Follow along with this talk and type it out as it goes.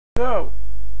So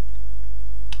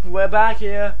we're back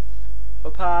here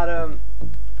for part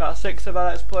 6 of our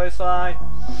Let's Play Sly,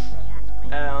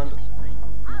 and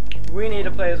we need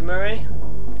to play as Murray,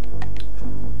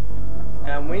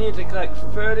 and we need to collect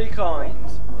 30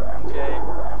 coins. Okay,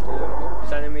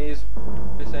 his enemies,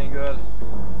 this ain't good.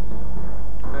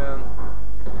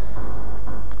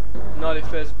 Not if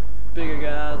there's bigger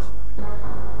guys.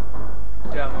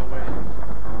 Get out of my way,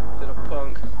 little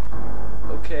punk.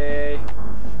 Okay,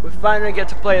 we finally get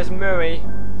to play as Murray,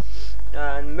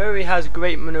 and Murray has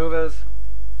great maneuvers.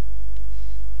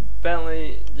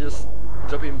 Bentley just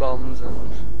dropping bombs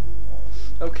and...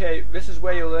 Okay, this is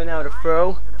where you learn how to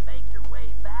throw,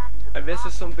 and this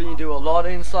is something you do a lot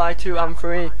in Sly 2 and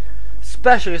 3,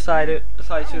 especially Sly 2.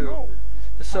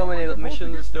 There's so many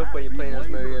missions and stuff where you're playing as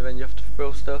Murray and then you have to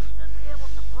throw stuff.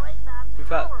 In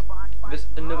fact, there's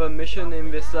another mission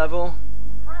in this level,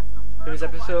 in this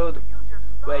episode,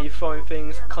 where you're throwing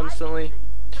things constantly.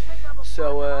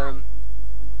 So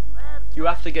you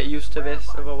have to get used to this,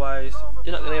 otherwise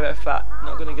you're not going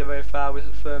to get very far with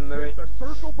Murray.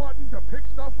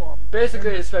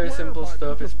 Basically, it's very simple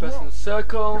stuff. It's pressing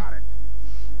circle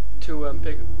to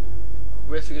pick.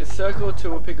 Basically, circle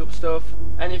to pick up stuff,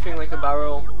 anything like a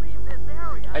barrel,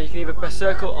 and you can either press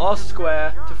circle or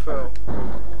square to throw.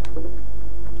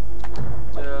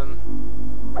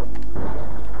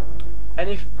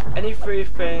 Any three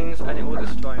things, and it will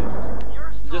destroy it,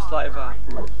 just like that.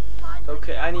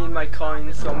 Okay, I need my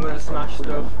coins, so I'm gonna smash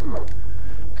stuff.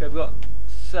 Okay, I've got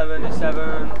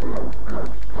 77.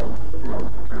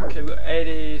 Okay, I've got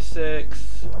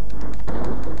 86.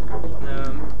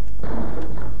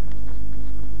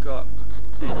 Got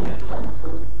 88.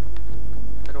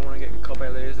 I don't want to get caught by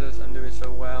lasers. I'm doing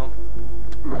so well.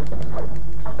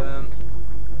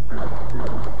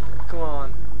 Come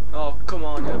on. Oh, come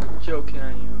on, you're joking,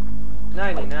 aren't you?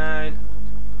 99.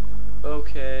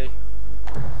 Okay.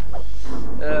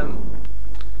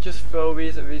 Just throw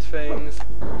these at these things.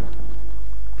 I'm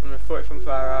gonna throw it from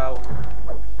far out.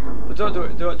 But don't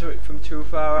do it from too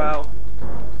far out,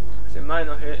 because it might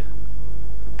not hit.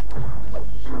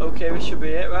 Okay, this should be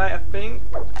it, right? I think.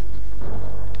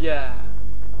 Yeah.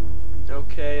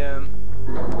 Okay,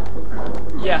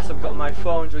 yes, I've got my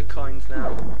 400 coins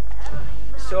now.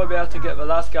 So I'll be able to get the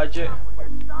last gadget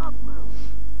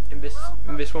in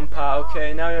this one part.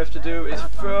 Okay, now you have to do is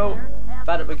throw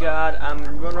that at the guard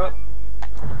and run up,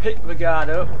 pick the guard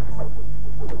up,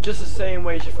 just the same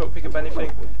way as you pick up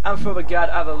anything, and throw the guard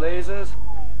at the lasers,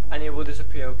 and it will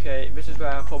disappear. Okay, this is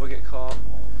where I'll probably get caught,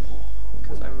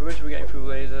 because I'm originally getting through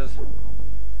lasers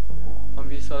on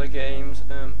these sort of games.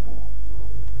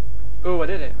 Oh, I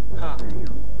did it! Ha!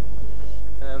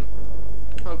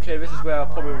 Okay, this is where I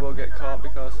probably will get caught,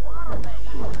 because...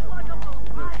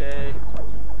 Okay,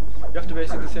 you have to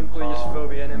basically simply just throw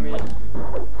the enemy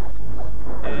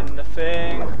in the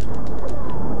thing,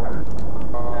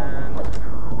 and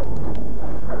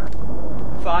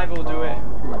 5 will do it,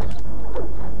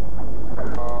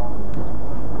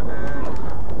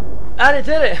 and it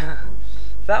did it!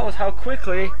 That was how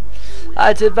quickly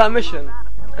I did that mission,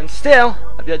 and still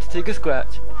I've yet to take a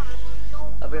scratch.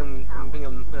 I think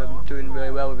I'm doing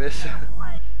very well with this.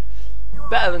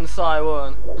 Better than Sly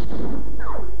 1.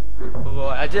 Although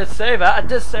I did say that. I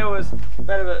did say it was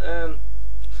better at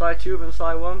Sly 2 than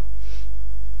Sly 1.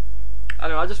 I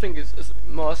don't know, I just think it's a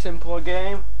more simple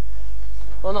game.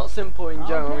 Well, not simple in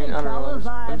general, I mean, I don't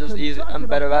know, I'm just easy, I'm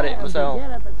better at it myself.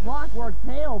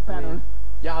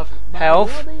 You have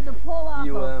health,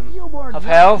 you have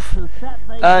health,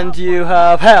 and you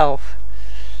have health.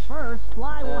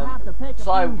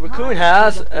 Sly Raccoon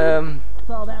has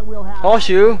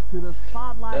horseshoe,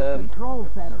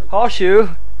 horseshoe,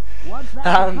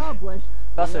 and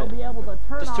that's it.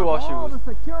 Just 2 horseshoes.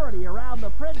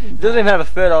 It doesn't even have a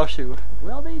 3rd horseshoe.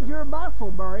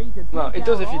 No, it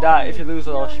does if you die. If you lose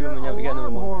a horseshoe, then you have to get another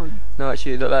one. No,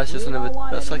 actually, that's just another.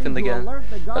 That's second again.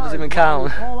 That doesn't even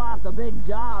count.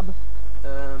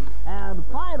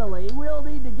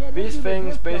 These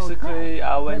things basically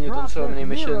are when you've done so many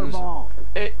missions.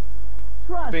 It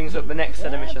brings up the next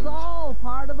set of missions,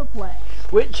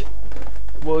 which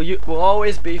will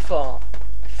always be 4,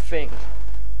 I think,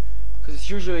 because it's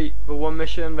usually the 1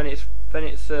 mission, then it's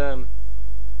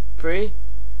 3,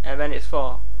 and then it's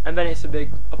 4, and then it's a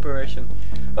big operation.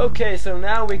 Okay, so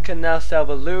now we can sell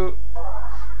the loot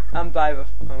and buy the.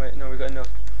 Oh wait, no, we've got enough.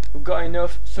 We've got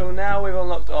enough. So now we've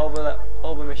unlocked all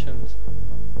the missions.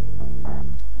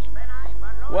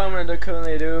 What I'm going to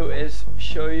currently do is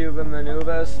show you the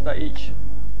maneuvers that each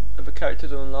of the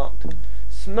characters unlocked.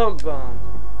 Smoke bomb.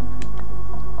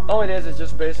 All it is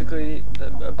just basically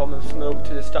a bomb of smoke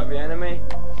to distract the enemy.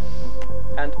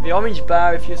 And the orange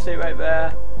bar, if you see it right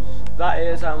there, that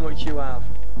is how much you have.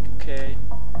 Okay.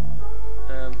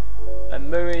 And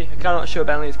Murray, I cannot show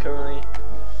Bentley's currently.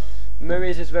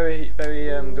 Murray's is very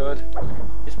good.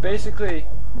 It's basically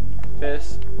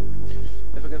this.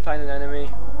 If I can find an enemy.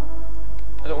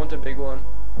 I don't want a big one.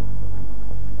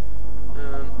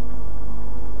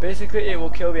 Basically it will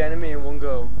kill the enemy in one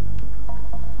go.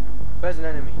 Where's an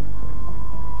enemy?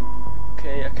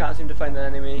 Okay, I can't seem to find an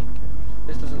enemy.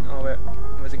 This doesn't, oh wait,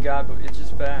 there's a guard, but it's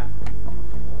just there.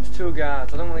 There's 2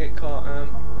 guards, I don't want to get caught.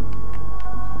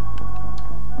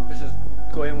 This is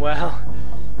going well.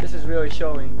 This is really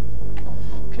showing.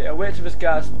 Okay, I'll wait till this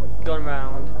guard's gone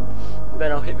round,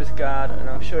 then I'll hit this guard and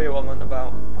I'll show you what I'm on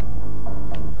about.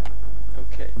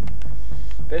 Okay.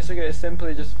 Basically it's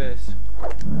simply just this.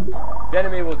 The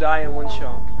enemy will die in one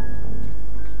shot.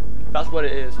 That's what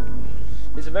it is.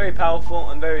 It's a very powerful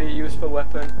and very useful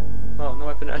weapon. Well, no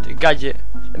weapon, a gadget,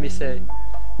 let me say.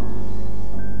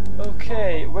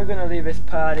 Okay, we're gonna leave this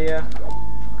part here,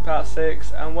 part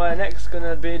 6, and we're next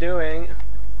gonna be doing.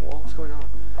 What's going on?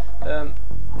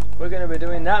 We're gonna be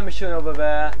doing that mission over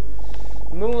there,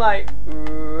 Moonlight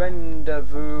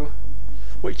Rendezvous,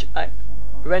 which I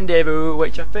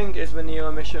think is the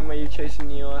Neo mission where you're chasing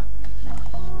Neo.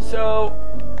 So,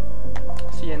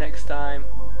 see you next time.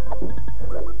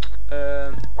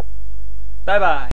 Bye bye.